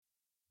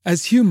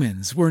As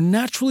humans, we're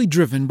naturally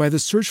driven by the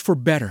search for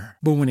better.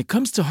 But when it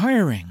comes to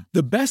hiring,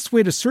 the best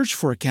way to search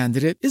for a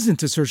candidate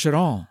isn't to search at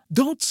all.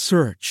 Don't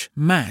search,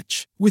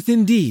 match with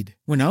Indeed.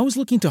 When I was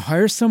looking to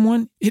hire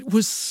someone, it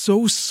was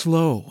so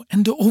slow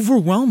and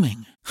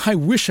overwhelming. I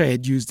wish I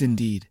had used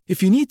Indeed.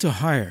 If you need to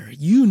hire,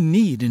 you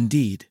need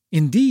Indeed.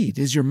 Indeed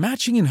is your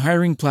matching and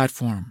hiring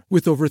platform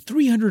with over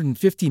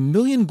 350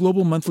 million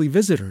global monthly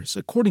visitors,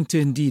 according to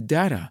Indeed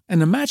data,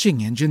 and a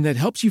matching engine that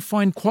helps you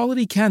find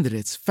quality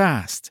candidates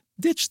fast.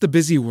 Ditch the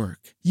busy work.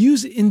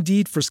 Use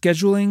Indeed for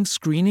scheduling,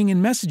 screening,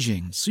 and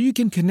messaging so you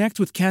can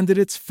connect with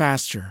candidates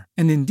faster.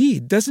 And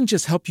Indeed doesn't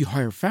just help you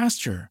hire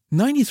faster.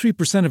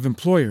 93% of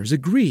employers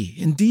agree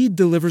Indeed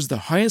delivers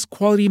the highest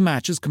quality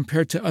matches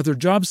compared to other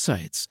job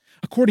sites,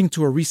 according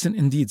to a recent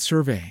Indeed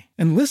survey.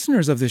 And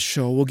listeners of this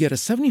show will get a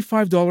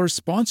 $75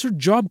 sponsored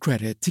job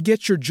credit to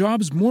get your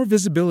jobs more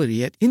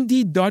visibility at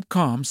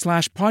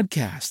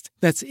Indeed.com/podcast.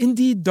 That's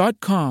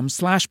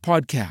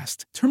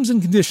Indeed.com/podcast. Terms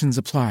and conditions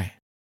apply.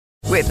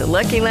 With the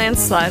Lucky Land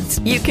Slots,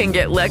 you can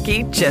get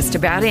lucky just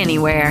about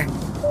anywhere.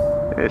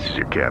 This is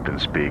your captain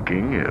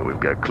speaking. We've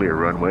got clear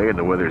runway and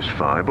the weather's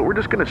fine, but we're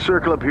just going to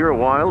circle up here a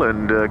while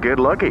and get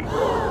lucky.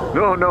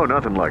 No,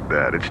 nothing like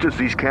that. It's just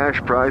these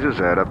cash prizes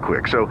add up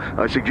quick. So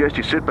I suggest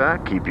you sit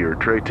back, keep your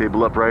tray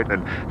table upright,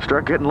 and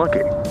start getting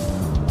lucky.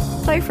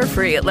 Play for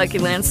free at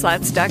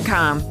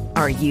LuckyLandSlots.com.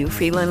 Are you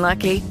feeling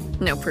lucky?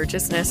 No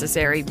purchase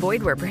necessary.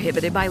 Void where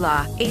prohibited by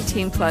law.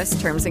 18+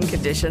 terms and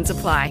conditions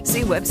apply.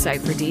 See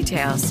website for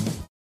details.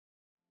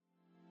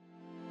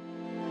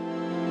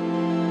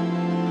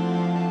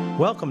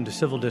 Welcome to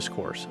Civil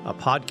Discourse, a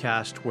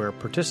podcast where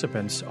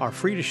participants are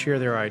free to share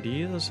their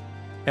ideas,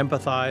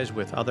 empathize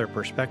with other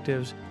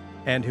perspectives,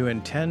 and who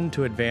intend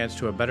to advance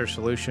to a better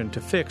solution to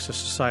fix a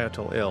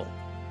societal ill.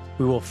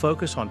 We will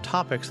focus on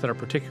topics that are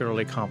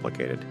particularly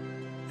complicated.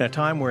 In a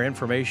time where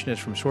information is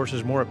from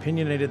sources more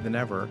opinionated than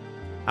ever,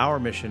 our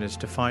mission is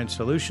to find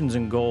solutions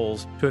and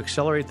goals to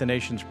accelerate the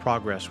nation's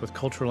progress with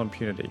cultural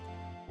impunity.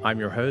 I'm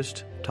your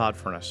host, Todd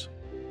Furness.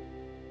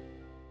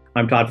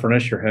 I'm Todd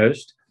Furness, your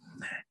host.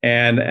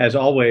 And as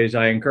always,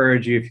 I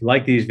encourage you, if you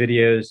like these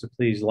videos, to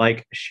please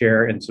like,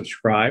 share, and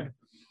subscribe.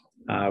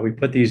 We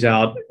put these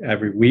out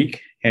every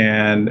week,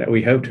 and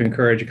we hope to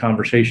encourage a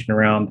conversation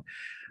around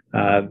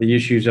the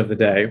issues of the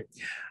day.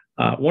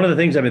 One of the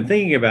things I've been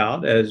thinking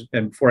about,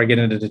 and before I get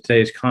into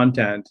today's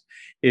content,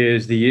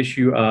 is the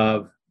issue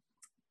of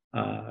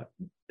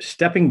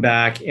stepping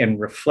back and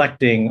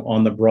reflecting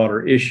on the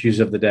broader issues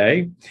of the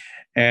day.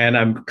 And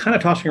I'm kind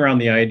of tossing around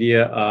the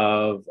idea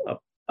of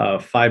a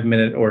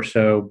 5-minute or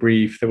so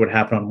brief that would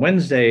happen on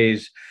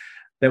Wednesdays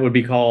that would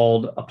be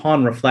called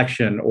Upon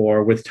Reflection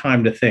or With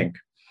Time to Think.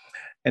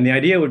 And the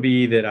idea would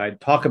be that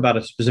I'd talk about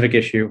a specific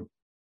issue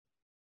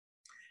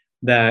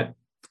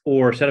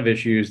or a set of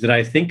issues that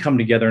I think come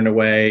together in a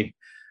way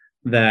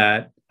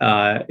that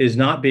is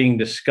not being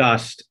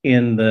discussed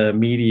in the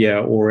media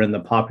or in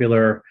the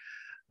popular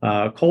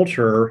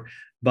culture,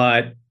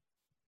 but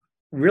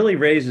really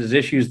raises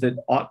issues that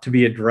ought to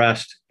be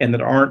addressed and that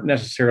aren't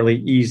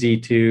necessarily easy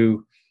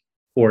to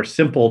or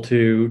simple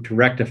to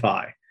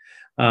rectify.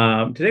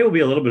 Today will be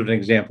a little bit of an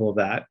example of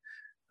that,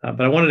 but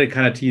I wanted to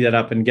kind of tee that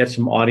up and get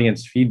some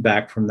audience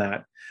feedback from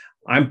that.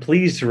 I'm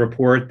pleased to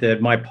report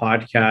that my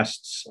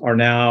podcasts are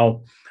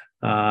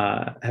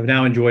have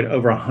now enjoyed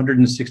over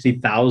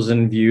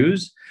 160,000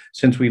 views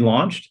since we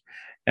launched.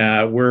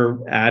 We're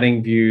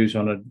adding views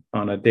on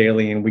a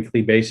daily and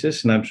weekly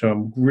basis, and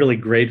I'm really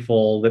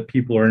grateful that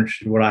people are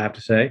interested in what I have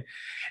to say.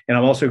 And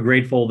I'm also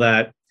grateful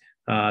that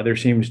there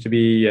seems to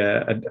be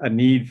a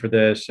need for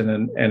this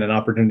and an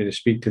opportunity to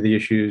speak to the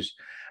issues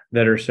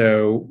that are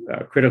so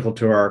critical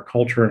to our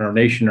culture and our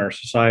nation, our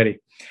society,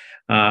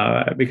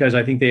 because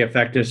I think they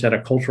affect us at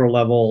a cultural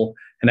level,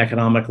 an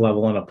economic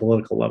level, and a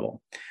political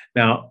level.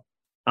 Now,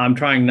 I'm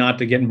trying not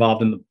to get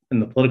involved in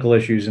the political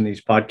issues in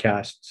these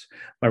podcasts.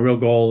 My real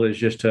goal is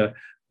just to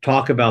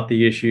talk about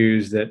the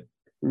issues that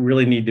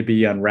really need to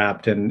be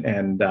unwrapped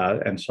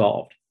and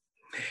solved.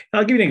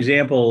 I'll give you an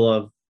example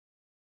of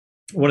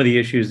one of the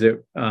issues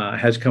that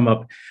has come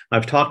up.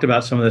 I've talked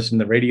about some of this in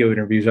the radio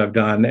interviews I've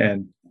done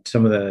and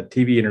some of the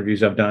TV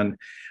interviews I've done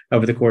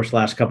over the course of the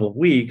last couple of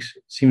weeks.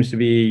 It seems to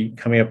be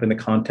coming up in the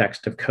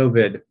context of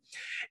COVID.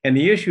 And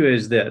the issue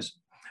is this: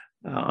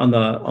 on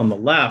the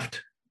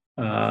left,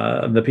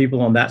 the people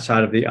on that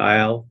side of the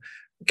aisle,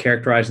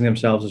 characterizing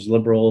themselves as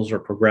liberals or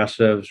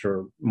progressives,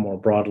 or more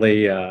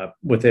broadly,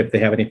 if they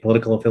have any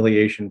political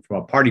affiliation from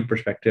a party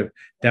perspective,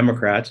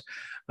 Democrats,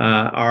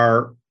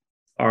 are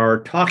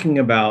talking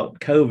about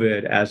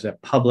COVID as a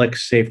public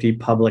safety,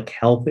 public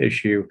health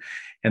issue,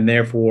 and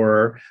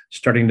therefore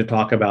starting to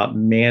talk about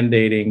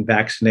mandating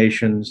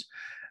vaccinations,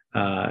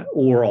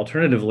 or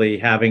alternatively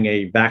having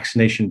a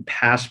vaccination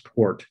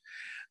passport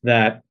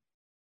that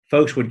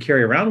folks would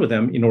carry around with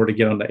them in order to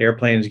get onto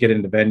airplanes, get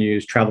into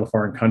venues, travel to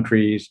foreign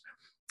countries,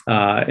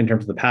 in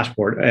terms of the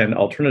passport. And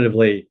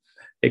alternatively,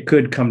 it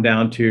could come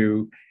down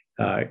to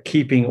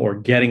keeping or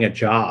getting a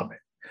job.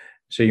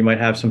 So you might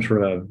have some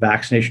sort of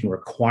vaccination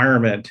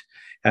requirement,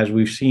 as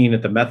we've seen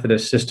at the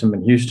Methodist system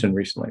in Houston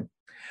recently.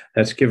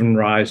 That's given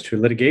rise to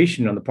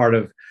litigation on the part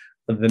of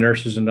the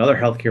nurses and other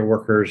healthcare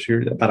workers,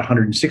 who about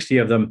 160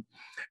 of them,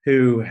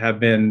 who have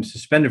been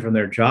suspended from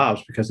their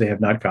jobs because they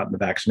have not gotten the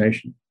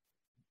vaccination.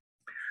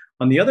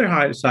 On the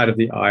other side of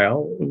the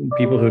aisle,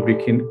 people who would be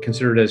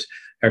considered as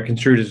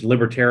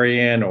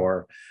libertarian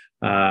or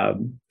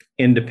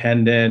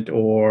independent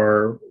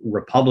or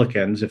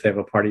Republicans, if they have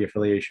a party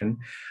affiliation,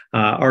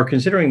 are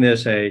considering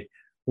this a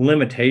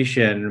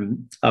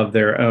limitation of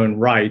their own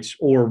rights,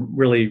 or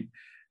really,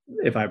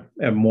 if I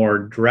am more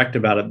direct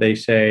about it, they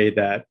say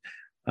that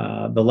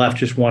the left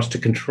just wants to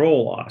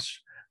control us,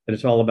 that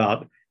it's all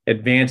about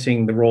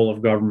advancing the role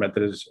of government,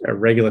 that is a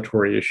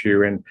regulatory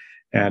issue,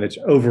 and it's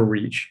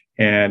overreach,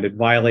 and it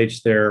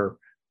violates their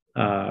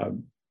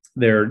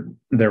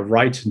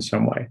rights in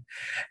some way.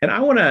 And I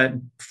want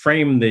to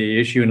frame the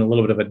issue in a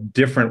little bit of a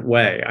different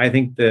way. I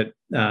think that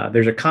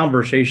there's a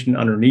conversation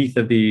underneath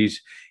of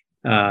these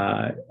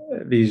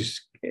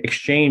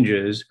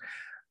exchanges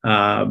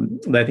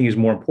that I think is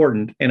more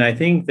important. And I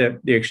think that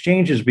the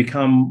exchanges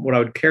become what I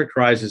would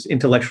characterize as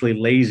intellectually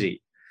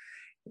lazy.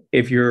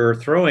 If you're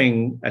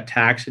throwing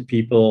attacks at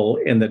people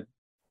in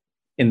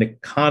the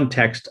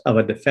context of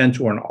a defense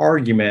or an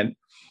argument,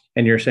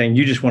 and you're saying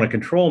you just want to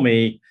control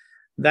me,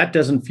 that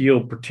doesn't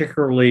feel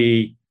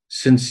particularly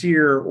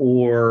sincere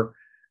or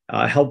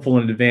helpful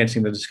in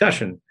advancing the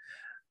discussion.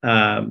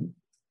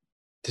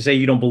 To say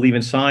you don't believe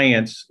in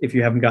science if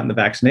you haven't gotten the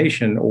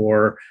vaccination,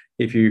 or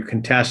if you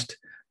contest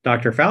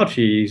Dr.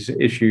 Fauci's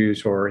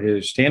issues or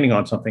his standing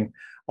on something,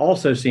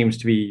 also seems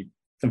to be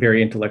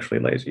very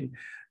intellectually lazy.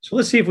 So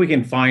let's see if we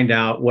can find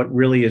out what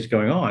really is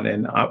going on.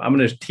 And I'm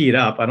going to tee it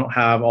up. I don't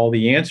have all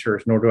the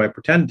answers, nor do I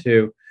pretend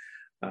to,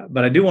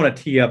 but I do want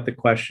to tee up the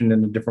question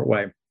in a different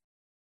way.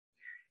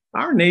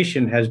 Our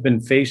nation has been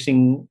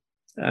facing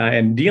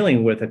and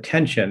dealing with a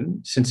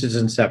tension since its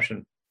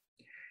inception.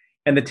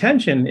 And the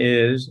tension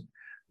is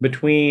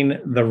between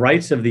the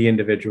rights of the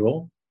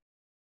individual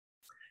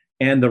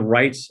and the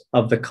rights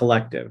of the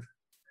collective,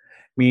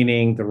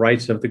 meaning the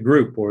rights of the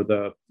group or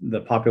the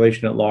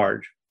population at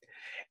large.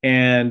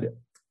 And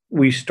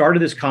we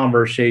started this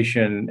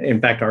conversation. In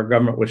fact, our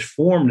government was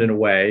formed in a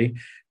way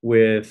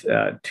with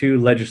two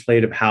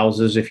legislative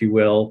houses, if you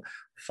will,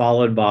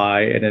 followed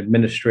by an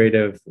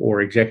administrative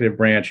or executive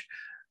branch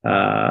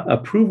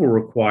approval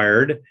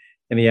required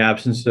in the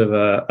absence of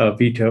a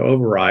veto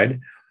override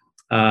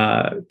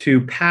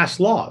to pass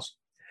laws.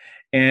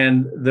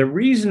 And the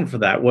reason for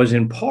that was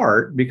in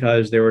part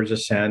because there was a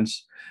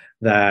sense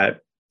that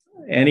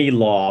any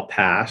law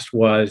passed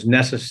was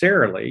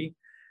necessarily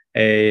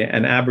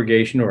an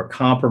abrogation or a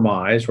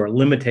compromise or a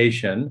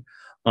limitation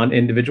on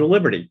individual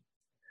liberty.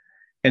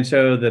 And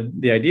so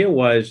the idea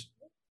was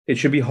it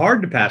should be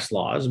hard to pass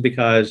laws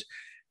because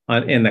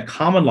in the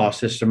common law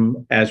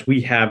system, as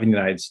we have in the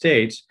United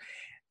States,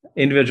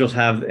 individuals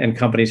have and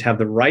companies have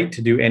the right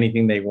to do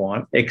anything they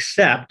want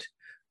except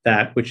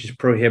that which is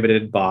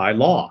prohibited by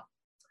law.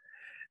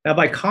 Now,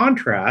 by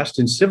contrast,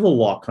 in civil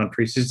law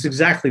countries, it's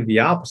exactly the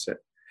opposite.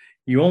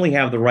 You only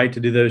have the right to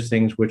do those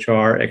things which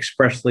are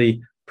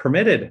expressly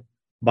permitted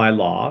by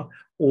law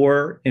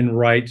or in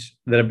rights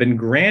that have been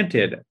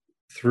granted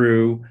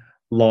through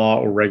law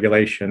or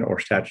regulation or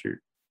statute.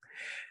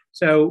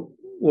 So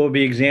what would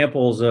be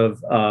examples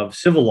of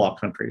civil law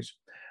countries?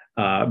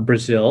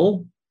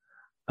 Brazil,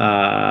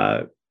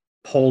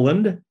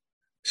 Poland,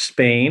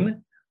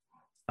 Spain.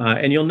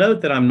 And you'll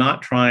note that I'm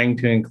not trying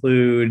to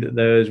include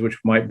those which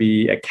might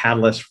be a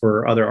catalyst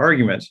for other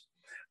arguments.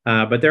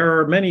 But there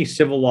are many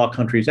civil law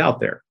countries out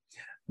there.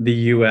 The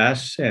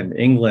US and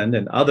England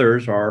and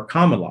others are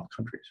common law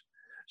countries.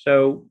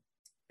 So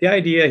the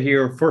idea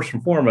here, first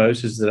and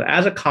foremost, is that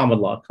as a common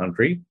law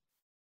country,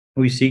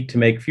 we seek to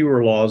make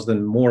fewer laws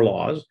than more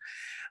laws.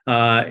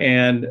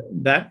 And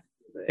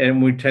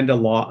we tend to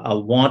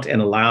want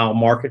and allow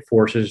market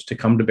forces to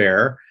come to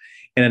bear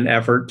in an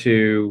effort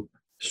to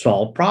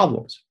solve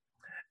problems.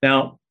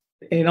 Now,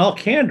 in all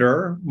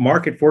candor,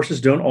 market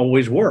forces don't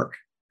always work.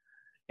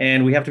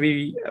 And we have to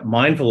be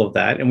mindful of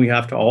that. And we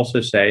have to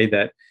also say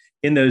that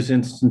in those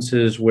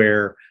instances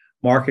where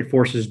market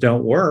forces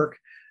don't work,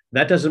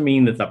 that doesn't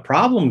mean that the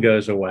problem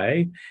goes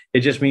away.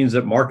 It just means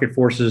that market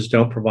forces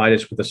don't provide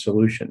us with a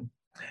solution.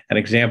 An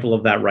example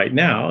of that right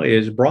now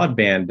is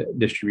broadband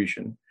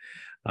distribution.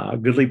 A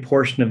goodly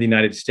portion of the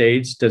United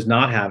States does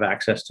not have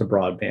access to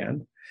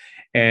broadband.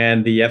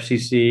 And the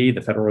FCC,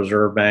 the Federal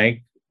Reserve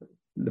Bank,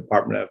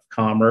 Department of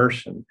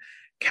Commerce, and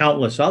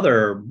countless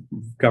other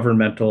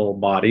governmental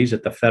bodies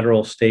at the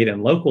federal, state,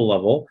 and local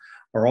level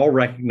are all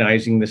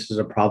recognizing this is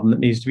a problem that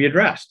needs to be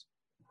addressed.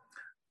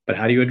 But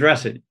how do you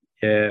address it?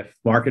 If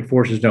market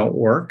forces don't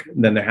work,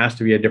 then there has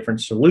to be a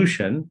different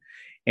solution.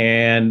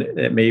 And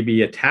it may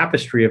be a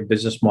tapestry of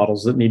business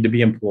models that need to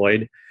be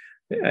employed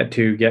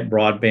to get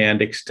broadband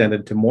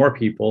extended to more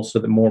people so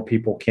that more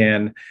people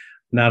can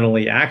not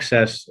only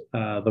access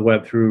the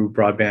web through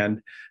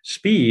broadband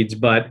speeds,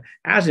 but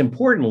as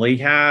importantly,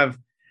 have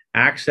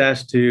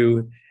access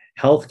to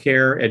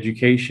healthcare,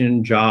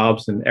 education,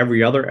 jobs, and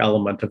every other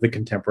element of the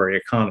contemporary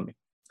economy.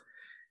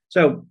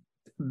 So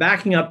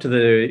backing up to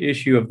the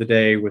issue of the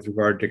day with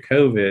regard to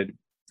COVID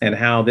and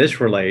how this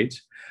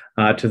relates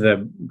to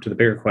the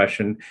bigger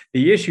question,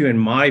 the issue, in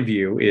my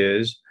view,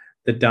 is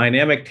the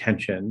dynamic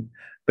tension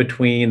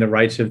between the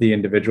rights of the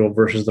individual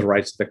versus the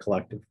rights of the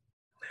collective.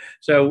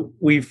 So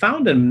we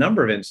found a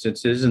number of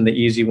instances, and the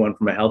easy one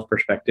from a health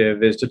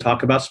perspective is to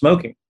talk about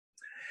smoking.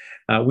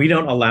 We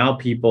don't allow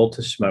people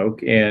to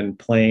smoke in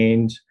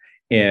planes,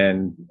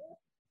 in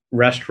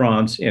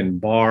restaurants, in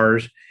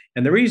bars.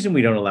 And the reason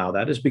we don't allow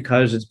that is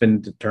because it's been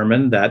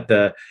determined that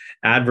the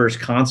adverse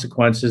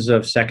consequences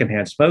of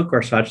secondhand smoke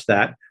are such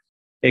that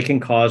it can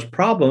cause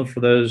problems for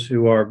those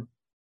who are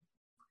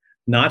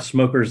not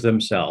smokers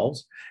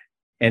themselves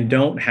and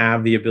don't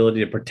have the ability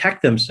to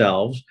protect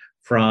themselves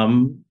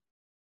from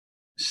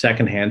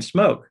secondhand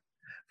smoke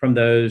from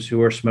those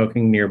who are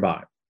smoking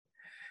nearby.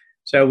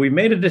 So we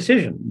made a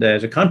decision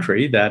as a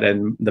country that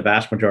in the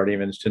vast majority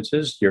of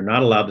instances, you're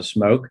not allowed to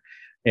smoke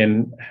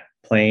in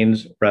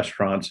planes,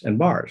 restaurants, and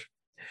bars.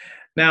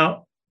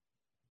 Now,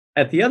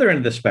 at the other end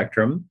of the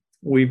spectrum,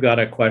 we've got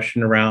a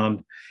question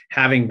around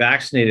having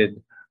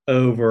vaccinated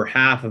over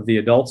half of the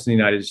adults in the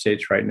United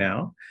States right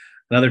now.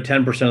 Another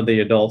 10% of the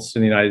adults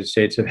in the United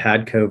States have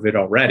had COVID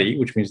already,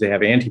 which means they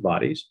have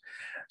antibodies.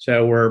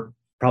 So we're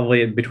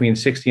probably between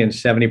 60 and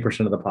 70%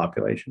 of the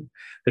population.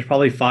 There's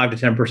probably 5 to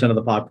 10% of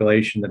the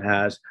population that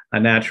has a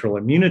natural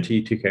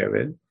immunity to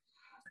COVID.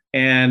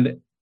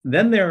 And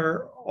then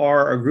there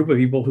are a group of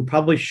people who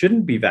probably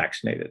shouldn't be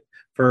vaccinated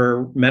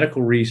for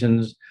medical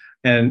reasons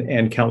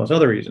and countless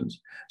other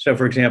reasons. So,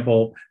 for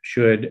example,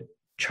 should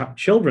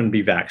children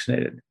be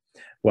vaccinated?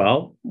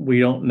 Well, we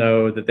don't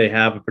know that they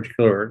have a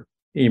particular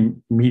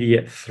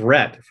immediate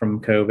threat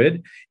from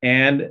COVID,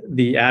 and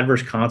the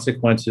adverse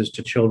consequences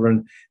to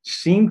children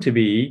seem to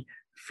be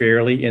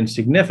fairly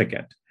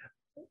insignificant.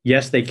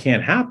 Yes, they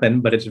can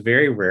happen, but it's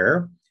very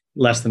rare,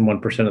 less than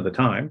 1% of the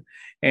time.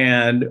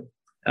 And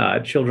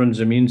children's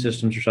immune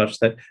systems are such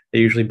that they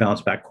usually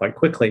bounce back quite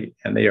quickly,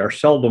 and they are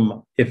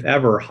seldom, if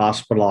ever,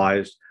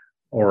 hospitalized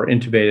or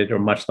intubated, or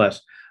much less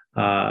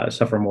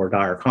suffer more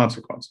dire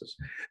consequences.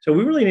 So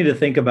we really need to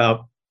think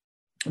about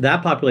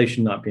that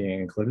population not being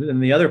included. And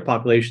the other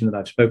population that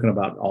I've spoken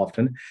about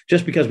often,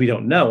 just because we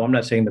don't know, I'm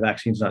not saying the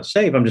vaccine's not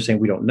safe, I'm just saying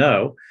we don't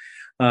know,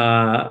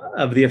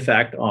 of the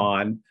effect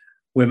on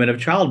women of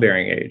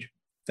childbearing age.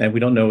 And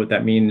we don't know what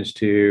that means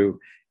to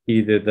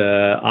either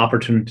the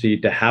opportunity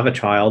to have a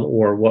child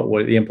or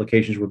what the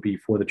implications would be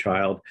for the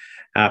child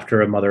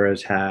after a mother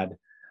has had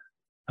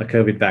a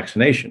COVID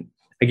vaccination.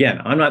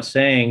 Again, I'm not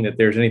saying that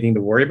there's anything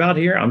to worry about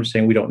here. I'm just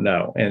saying we don't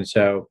know. And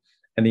so,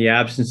 in the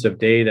absence of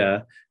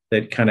data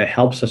that kind of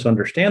helps us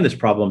understand this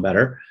problem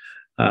better,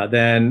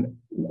 then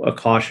a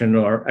caution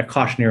or a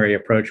cautionary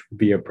approach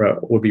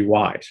would be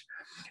wise.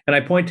 And I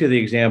point to the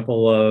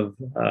example of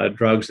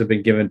drugs that have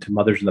been given to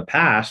mothers in the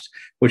past,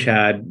 which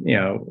had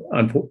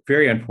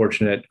very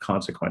unfortunate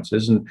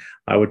consequences. And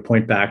I would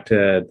point back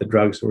to the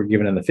drugs that were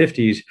given in the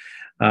 50s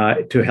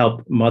to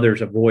help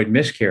mothers avoid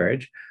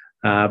miscarriage,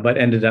 but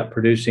ended up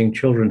producing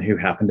children who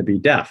happened to be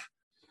deaf.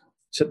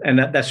 So, and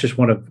that's just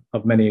one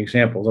of many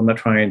examples. I'm not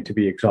trying to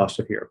be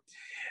exhaustive here.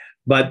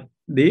 But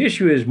the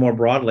issue is more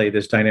broadly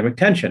this dynamic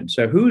tension.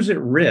 So who's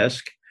at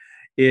risk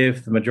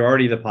if the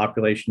majority of the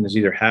population has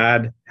either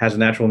has a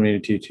natural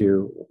immunity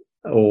to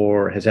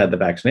or has had the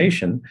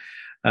vaccination,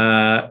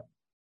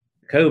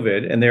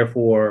 COVID, and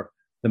therefore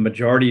the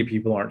majority of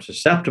people aren't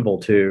susceptible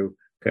to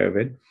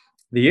COVID?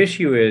 The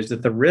issue is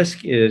that the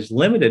risk is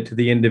limited to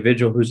the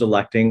individual who's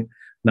electing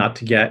not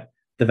to get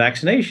the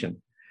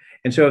vaccination.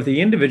 And so if the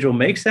individual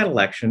makes that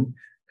election,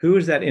 who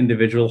is that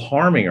individual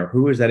harming, or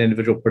who is that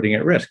individual putting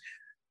at risk?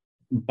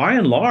 By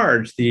and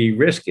large, the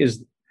risk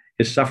is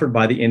suffered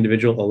by the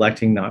individual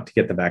electing not to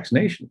get the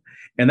vaccination.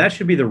 And that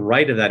should be the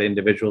right of that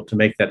individual to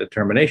make that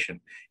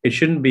determination. It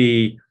shouldn't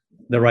be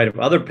the right of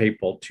other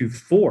people to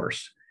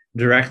force,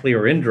 directly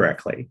or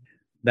indirectly,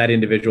 that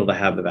individual to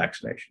have the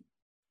vaccination.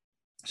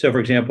 So, for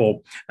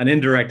example, an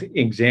indirect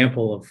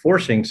example of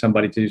forcing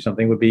somebody to do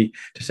something would be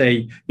to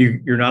say,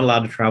 you're not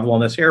allowed to travel on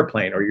this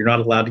airplane, or you're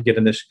not allowed to get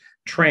in this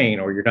train,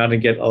 or you're not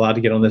allowed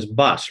to get on this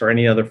bus or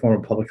any other form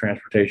of public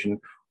transportation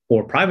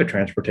or private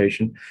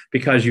transportation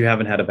because you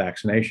haven't had a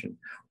vaccination.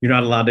 You're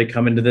not allowed to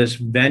come into this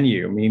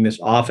venue, meaning this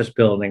office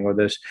building or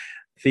this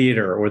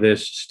theater or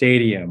this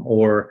stadium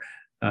or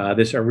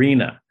this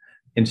arena.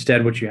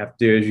 Instead, what you have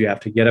to do is you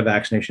have to get a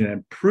vaccination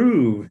and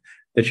prove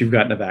that you've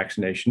gotten a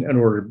vaccination in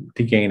order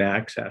to gain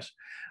access.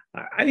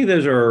 I think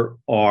those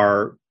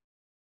are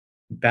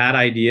bad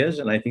ideas,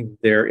 and I think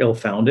they're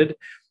ill-founded.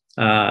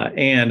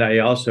 And I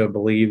also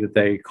believe that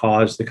they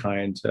cause the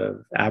kinds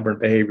of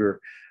aberrant behavior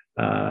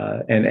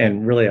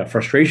and really a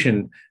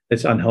frustration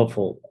that's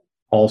unhelpful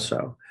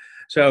also.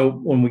 So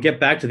when we get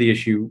back to the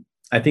issue,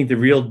 I think the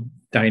real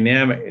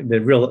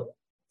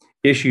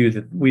issue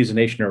that we as a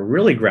nation are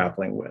really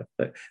grappling with,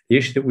 the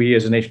issue that we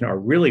as a nation are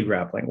really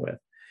grappling with,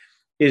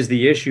 is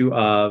the issue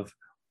of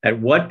at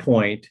what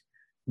point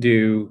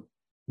do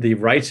the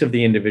rights of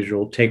the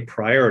individual take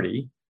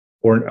priority,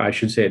 or I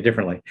should say it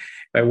differently.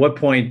 At what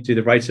point do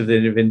the rights of the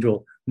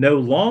individual no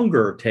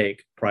longer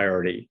take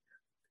priority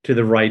to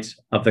the rights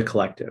of the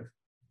collective.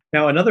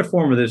 Now, another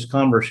form of this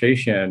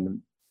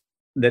conversation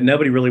that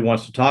nobody really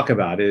wants to talk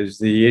about is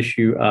the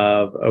issue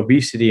of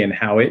obesity and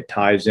how it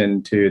ties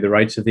into the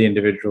rights of the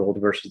individual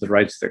versus the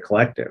rights of the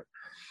collective.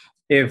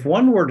 If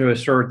one were to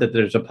assert that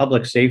there's a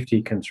public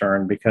safety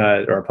concern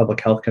or a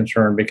public health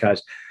concern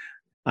because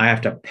I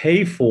have to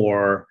pay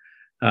for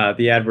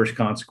the adverse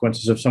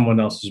consequences of someone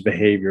else's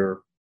behavior,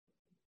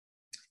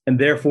 and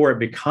therefore it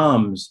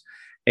becomes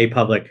a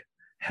public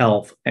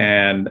health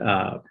and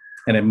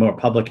a more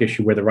public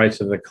issue where the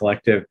rights of the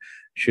collective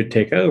should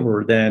take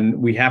over, then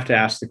we have to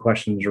ask the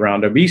questions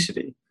around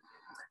obesity.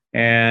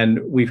 And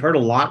we've heard a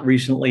lot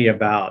recently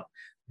about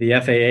the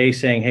FAA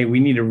saying, hey, we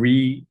need to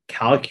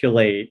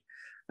recalculate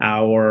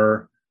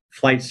our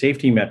flight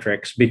safety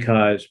metrics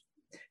because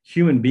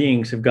human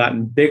beings have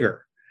gotten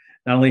bigger.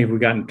 Not only have we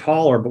gotten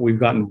taller, but we've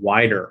gotten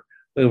wider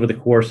over the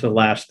course of the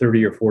last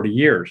 30 or 40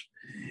 years.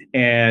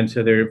 And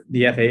so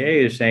the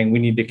FAA is saying we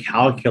need to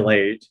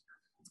calculate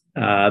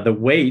the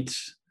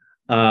weights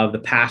of the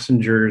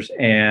passengers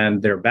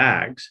and their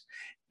bags.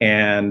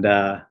 And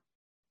that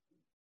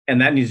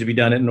needs to be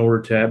done in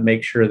order to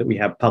make sure that we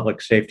have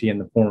public safety in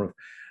the form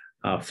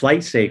of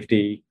flight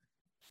safety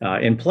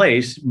in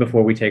place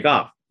before we take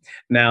off.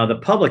 Now, the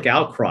public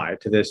outcry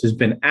to this has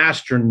been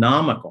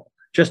astronomical,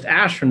 just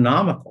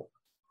astronomical.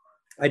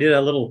 I did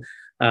a little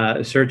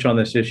search on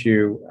this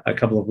issue a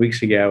couple of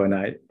weeks ago, and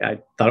I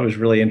thought it was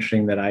really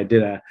interesting that I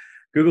did a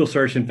Google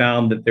search and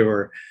found that there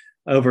were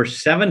over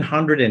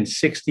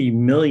 760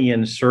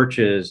 million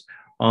searches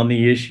on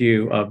the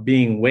issue of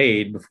being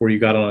weighed before you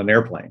got on an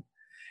airplane.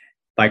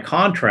 By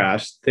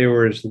contrast, there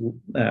was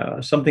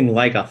something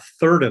like a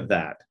third of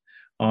that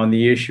on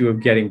the issue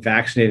of getting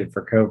vaccinated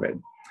for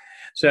COVID.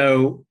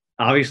 So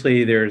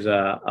obviously there's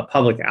a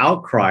public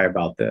outcry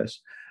about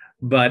this,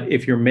 but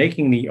if you're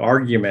making the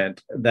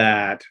argument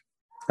that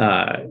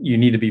you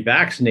need to be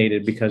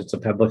vaccinated because it's a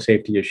public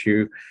safety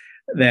issue,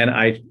 then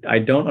I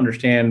don't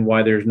understand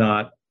why there's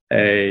not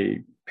a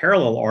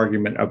parallel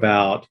argument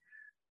about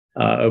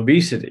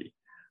obesity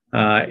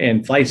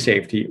and flight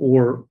safety,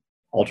 or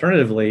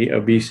alternatively,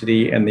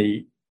 obesity and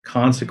the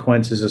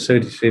consequences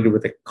associated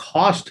with the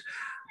cost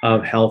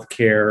of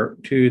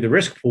healthcare to the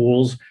risk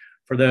pools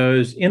for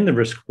those in the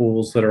risk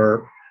pools whose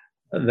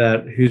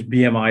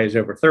BMI is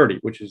over 30,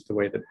 which is the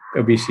way that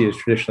obesity has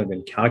traditionally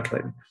been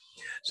calculated.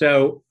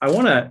 So I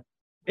want to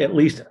at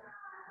least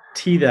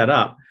tee that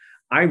up.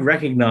 I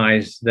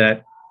recognize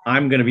that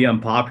I'm going to be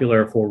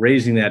unpopular for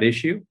raising that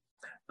issue.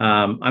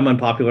 I'm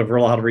unpopular for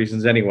a lot of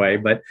reasons anyway,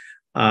 but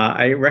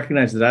I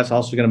recognize that that's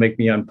also going to make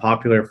me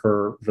unpopular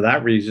for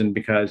that reason,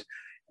 because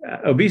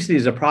obesity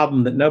is a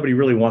problem that nobody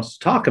really wants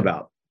to talk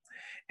about.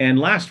 And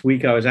last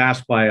week, I was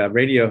asked by a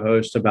radio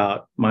host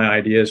about my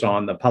ideas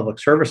on the public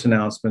service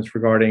announcements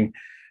regarding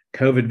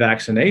COVID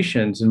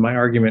vaccinations. And my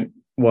argument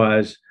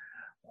was,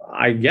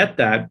 I get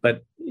that,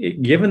 but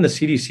given the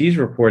CDC's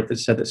report that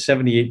said that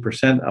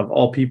 78% of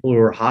all people who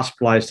were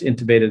hospitalized,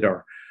 intubated,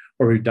 or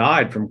who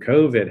died from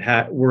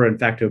COVID were in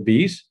fact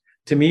obese,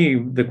 to me,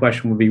 the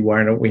question would be,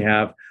 why don't we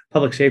have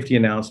public safety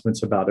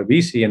announcements about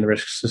obesity and the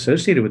risks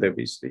associated with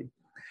obesity?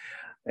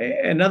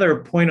 Another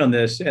point on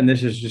this, and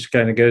this is just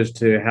kind of goes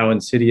to how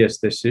insidious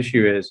this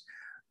issue is.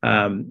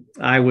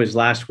 I was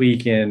last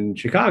week in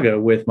Chicago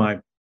with my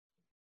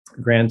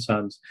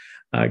grandsons,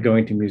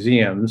 going to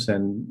museums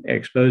and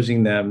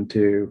exposing them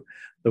to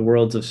the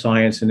worlds of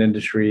science and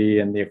industry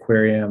and the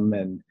aquarium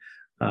and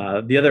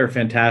the other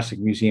fantastic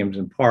museums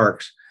and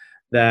parks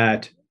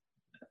that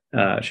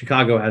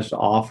Chicago has to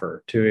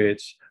offer to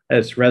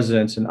its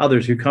residents and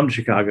others who come to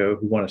Chicago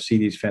who want to see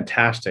these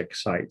fantastic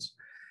sites.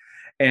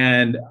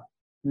 And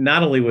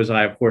not only was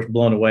I, of course,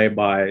 blown away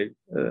by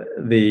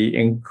the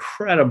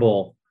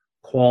incredible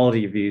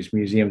quality of these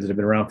museums that have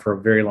been around for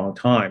a very long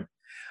time,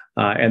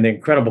 and the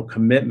incredible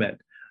commitment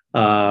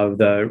of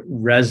the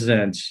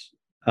residents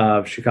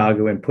of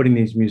Chicago in putting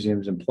these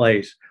museums in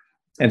place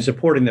and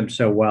supporting them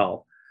so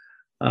well.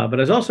 But I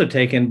was also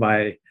taken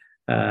by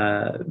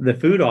the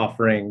food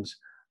offerings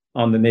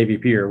on the Navy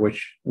Pier,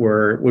 which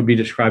would be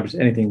described as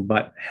anything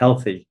but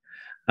healthy.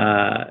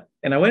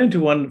 And I went into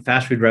one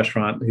fast food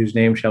restaurant whose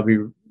name shall be,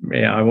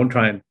 I won't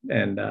try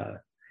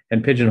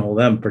and pigeonhole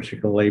them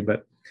particularly,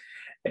 but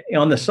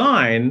on the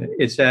sign,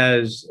 it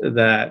says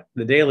that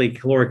the daily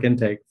caloric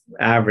intake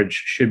average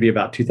should be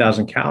about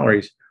 2,000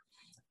 calories.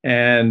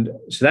 And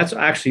so that's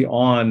actually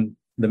on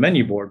the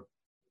menu board.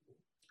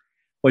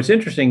 What's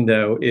interesting,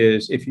 though,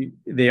 is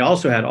they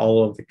also had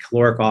all of the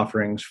caloric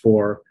offerings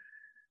for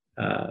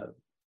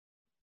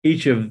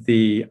each of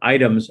the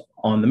items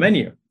on the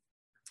menu.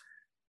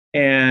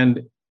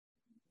 And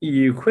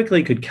you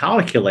quickly could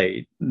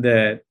calculate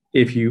that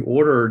if you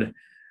ordered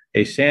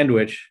a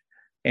sandwich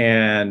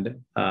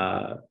and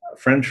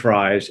French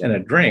fries and a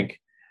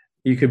drink,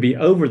 you could be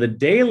over the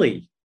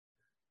daily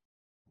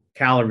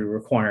calorie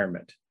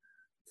requirement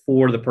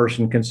for the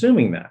person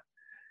consuming that.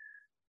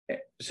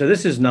 So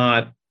this is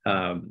not,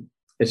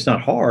 it's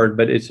not hard,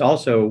 but it's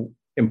also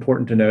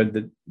important to note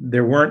that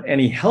there weren't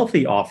any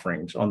healthy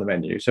offerings on the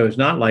menu. So it's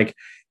not like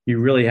you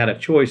really had a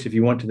choice if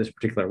you went to this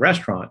particular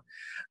restaurant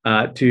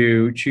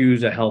to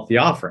choose a healthy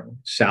offering.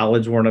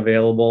 Salads weren't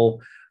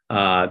available.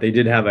 They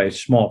did have a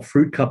small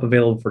fruit cup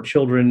available for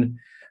children,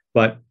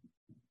 but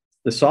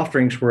the soft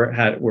drinks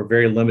were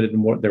very limited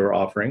in what they were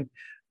offering.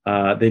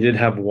 They did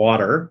have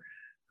water.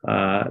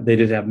 They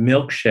did have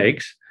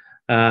milkshakes,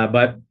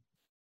 but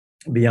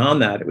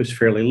beyond that, it was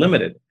fairly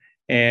limited.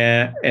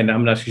 And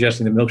I'm not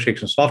suggesting that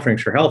milkshakes and soft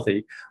drinks are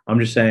healthy. I'm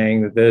just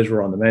saying that those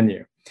were on the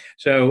menu.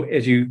 So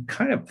as you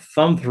kind of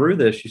thumb through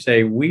this, you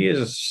say, we as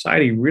a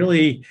society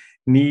really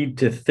need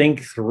to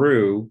think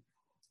through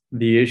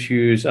the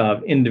issues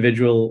of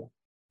individual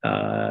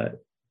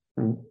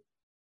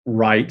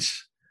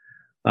rights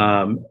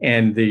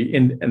and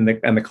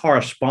the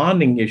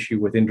corresponding issue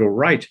with individual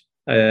rights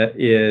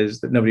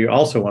is that nobody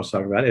also wants to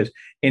talk about is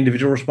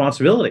individual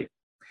responsibility.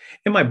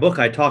 In my book,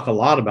 I talk a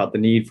lot about the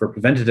need for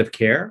preventative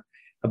care,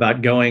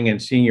 about going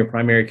and seeing your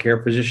primary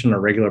care physician on a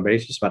regular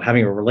basis, about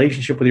having a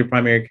relationship with your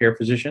primary care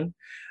physician,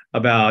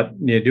 about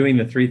doing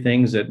the three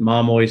things that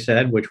mom always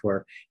said, which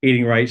were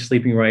eating right,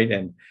 sleeping right,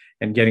 and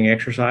getting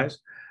exercise.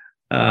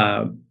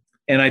 And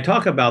I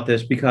talk about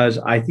this because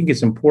I think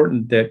it's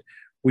important that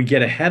we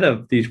get ahead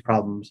of these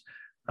problems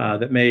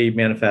that may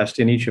manifest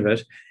in each of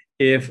us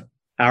if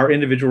our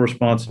individual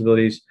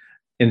responsibilities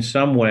in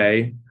some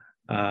way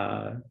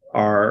are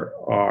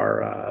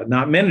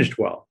not managed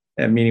well.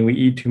 And meaning we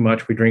eat too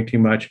much, we drink too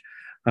much,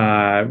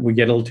 we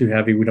get a little too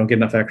heavy, we don't get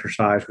enough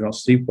exercise, we don't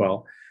sleep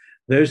well.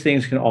 Those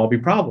things can all be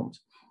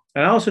problems.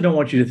 And I also don't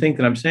want you to think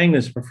that I'm saying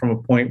this from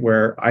a point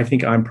where I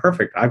think I'm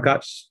perfect. I've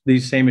got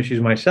these same issues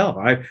myself.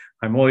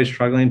 I'm always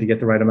struggling to get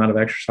the right amount of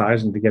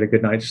exercise and to get a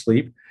good night's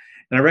sleep.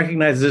 And I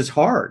recognize that it's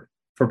hard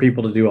for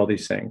people to do all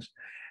these things.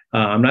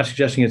 I'm not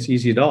suggesting it's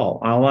easy at all.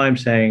 All I'm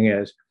saying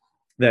is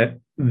that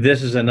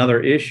this is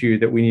another issue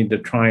that we need to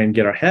try and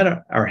get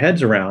our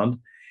heads around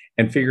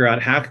and figure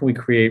out how can we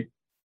create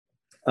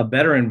a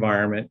better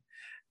environment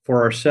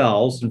for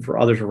ourselves and for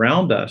others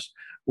around us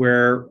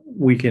where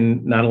we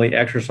can not only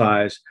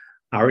exercise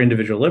our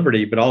individual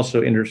liberty, but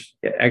also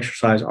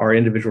exercise our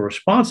individual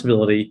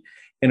responsibility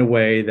in a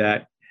way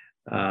that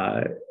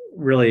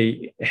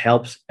really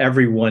helps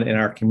everyone in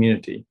our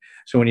community.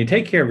 So when you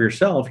take care of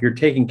yourself, you're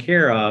taking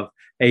care of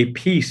a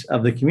piece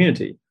of the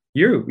community.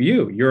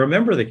 You're a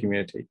member of the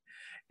community.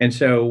 And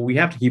so we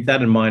have to keep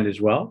that in mind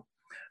as well.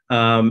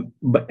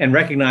 And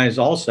recognize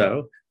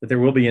also that there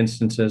will be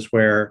instances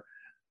where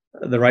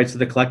the rights of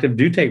the collective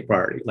do take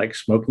priority, like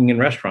smoking in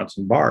restaurants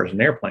and bars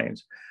and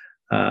airplanes.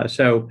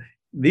 So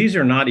these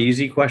are not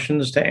easy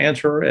questions to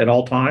answer at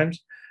all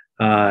times,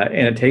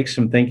 and it takes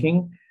some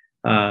thinking.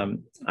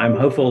 I'm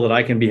hopeful that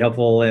I can be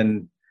helpful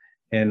in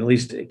at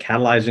least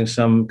catalyzing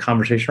some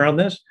conversation around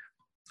this.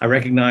 I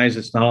recognize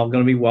it's not all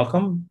going to be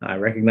welcome. I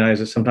recognize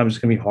that sometimes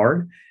it's going to be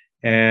hard.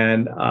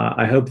 And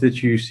I hope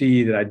that you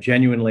see that I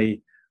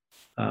genuinely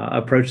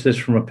approach this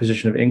from a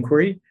position of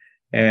inquiry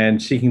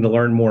and seeking to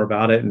learn more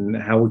about it and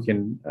how we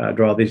can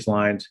draw these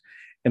lines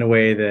in a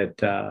way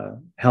that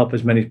help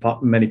as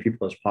many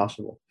people as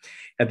possible.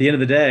 At the end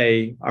of the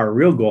day, our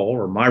real goal,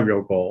 or my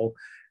real goal,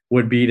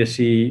 would be to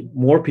see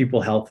more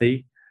people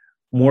healthy,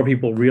 more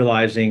people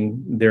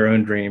realizing their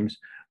own dreams,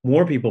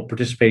 more people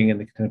participating in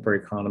the contemporary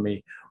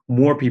economy,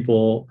 more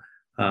people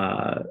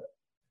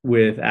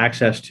with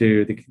access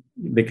to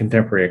the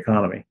contemporary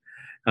economy,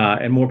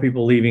 and more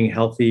people leading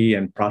healthy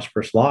and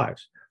prosperous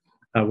lives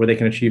where they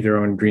can achieve their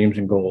own dreams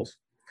and goals.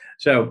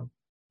 So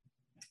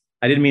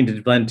I didn't mean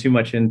to blend too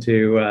much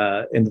into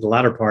the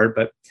latter part,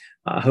 but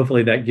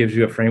hopefully that gives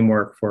you a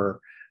framework for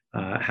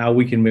how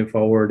we can move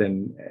forward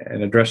and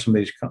address some of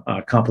these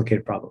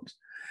complicated problems.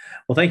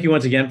 Well, thank you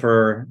once again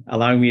for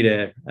allowing me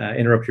to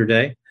interrupt your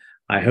day.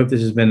 I hope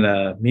this has been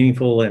a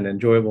meaningful and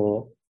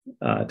enjoyable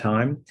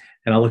time,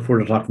 and I look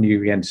forward to talking to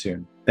you again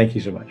soon. Thank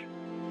you so much.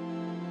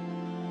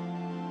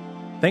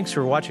 Thanks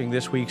for watching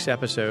this week's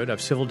episode of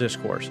Civil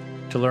Discourse.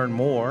 To learn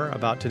more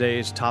about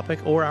today's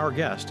topic or our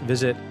guest,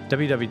 visit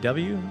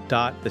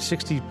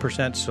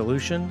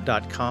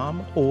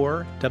www.the60percentsolution.com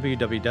or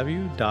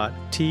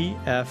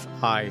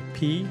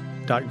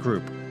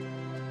www.tfip.group.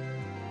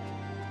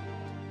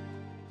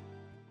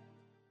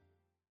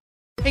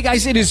 Hey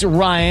guys, it is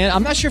Ryan.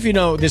 I'm not sure if you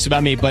know this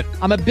about me, but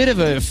I'm a bit of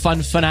a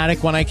fun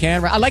fanatic when I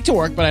can. I like to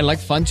work, but I like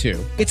fun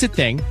too. It's a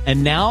thing.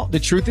 And now the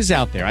truth is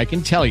out there. I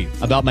can tell you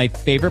about my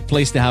favorite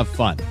place to have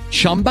fun.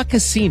 Chumba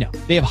Casino.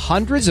 They have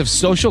hundreds of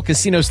social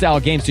casino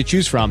style games to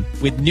choose from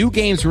with new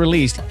games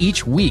released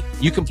each week.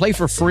 You can play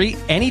for free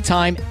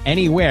anytime,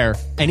 anywhere.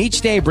 And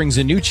each day brings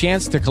a new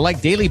chance to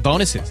collect daily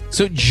bonuses.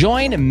 So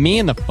join me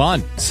in the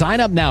fun. Sign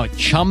up now at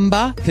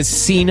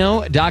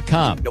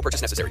ChumbaCasino.com. No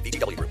purchase necessary.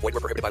 VGW Group. Void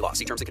where prohibited by law.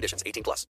 See terms and conditions. 18+.